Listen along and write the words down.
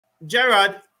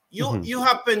Gerard, you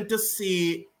happen to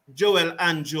see Joel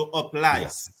Andrew up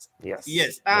live.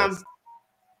 Yes.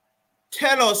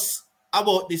 Tell us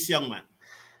about this young man.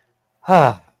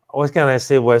 What can I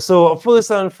say? Well, so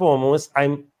first and foremost,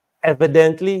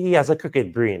 evidently he has a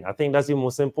cricket brain. I think that's the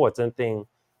most important thing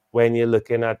when you're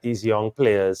looking at these young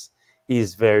players.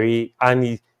 He's very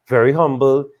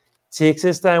humble, takes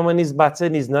his time when he's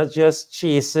batting. He's not just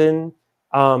chasing,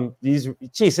 he's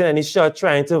chasing any shot,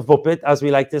 trying to whoop it, as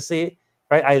we like to say.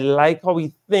 Right? I like how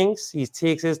he thinks. He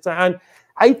takes his time. And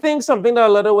I think something that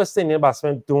a lot of West Indian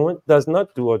batsmen don't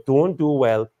do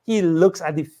well, he looks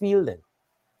at the fielding.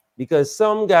 Because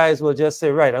some guys will just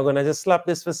say, right, I'm going to just slap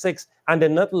this for 6, and they're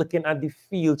not looking at the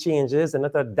field changes. They're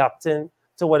not adapting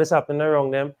to what is happening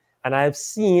around them. And I've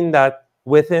seen that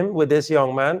with him, with this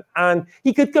young man, and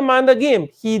he could command a game.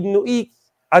 He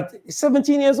at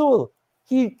 17 years old,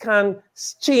 he can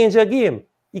change a game.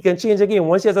 He can change a game.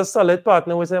 Once he has a solid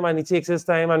partner with him and he takes his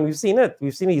time, and we've seen it.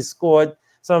 We've seen he's scored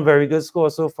some very good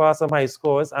scores so far, some high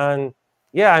scores. And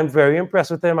yeah, I'm very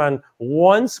impressed with him. And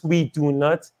once we do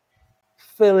not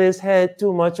fill his head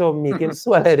too much or make him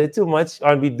swell-headed too much,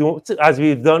 and as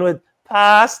we've done with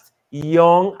past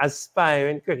young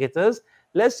aspiring cricketers,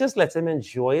 let's just let him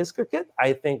enjoy his cricket.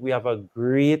 I think we have a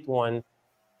great one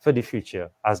for the future,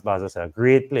 as Baza said, a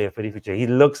great player for the future. He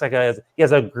looks like he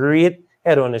has a great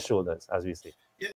head on his shoulders, as we say.